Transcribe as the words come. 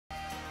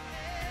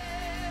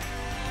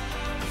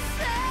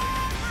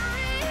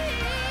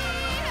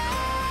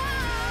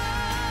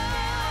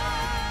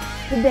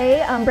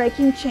Today on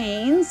Breaking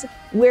Chains,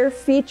 we're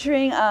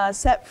featuring a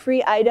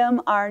set-free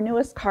item, our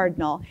newest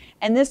Cardinal.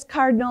 And this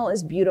Cardinal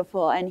is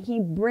beautiful, and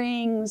he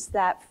brings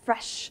that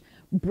fresh,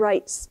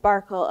 bright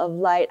sparkle of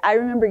light. I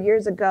remember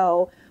years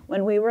ago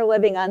when we were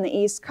living on the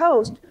East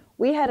Coast,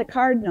 we had a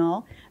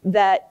Cardinal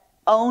that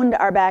owned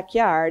our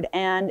backyard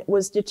and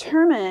was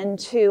determined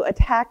to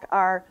attack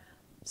our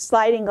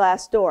sliding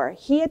glass door.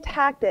 He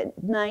attacked it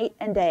night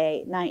and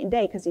day,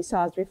 because he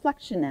saw his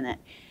reflection in it.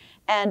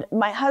 And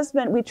my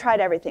husband, we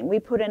tried everything. We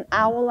put an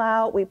owl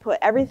out, we put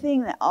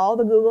everything that all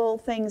the Google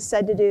things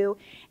said to do,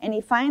 and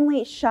he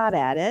finally shot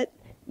at it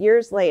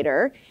years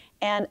later,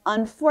 and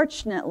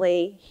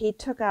unfortunately, he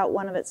took out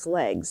one of its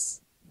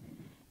legs.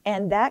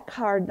 And that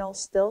Cardinal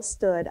still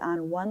stood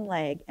on one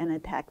leg and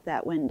attacked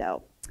that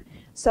window.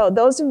 So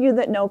those of you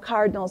that know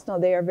Cardinals know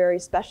they are very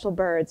special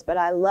birds, but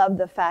I love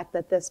the fact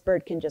that this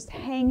bird can just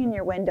hang in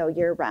your window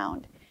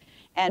year-round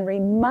and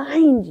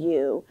remind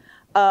you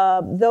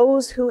of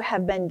those who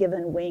have been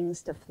given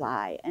wings to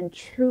fly and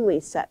truly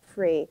set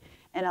free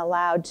and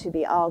allowed to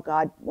be all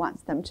God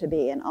wants them to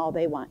be and all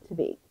they want to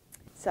be.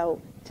 So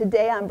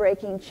today on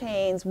Breaking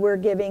Chains, we're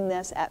giving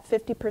this at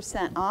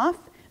 50% off.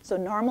 So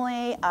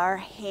normally our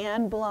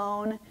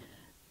hand-blown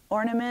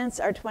ornaments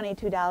are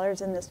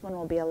 $22, and this one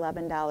will be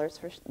 $11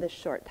 for this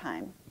short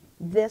time.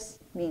 This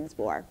means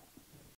war.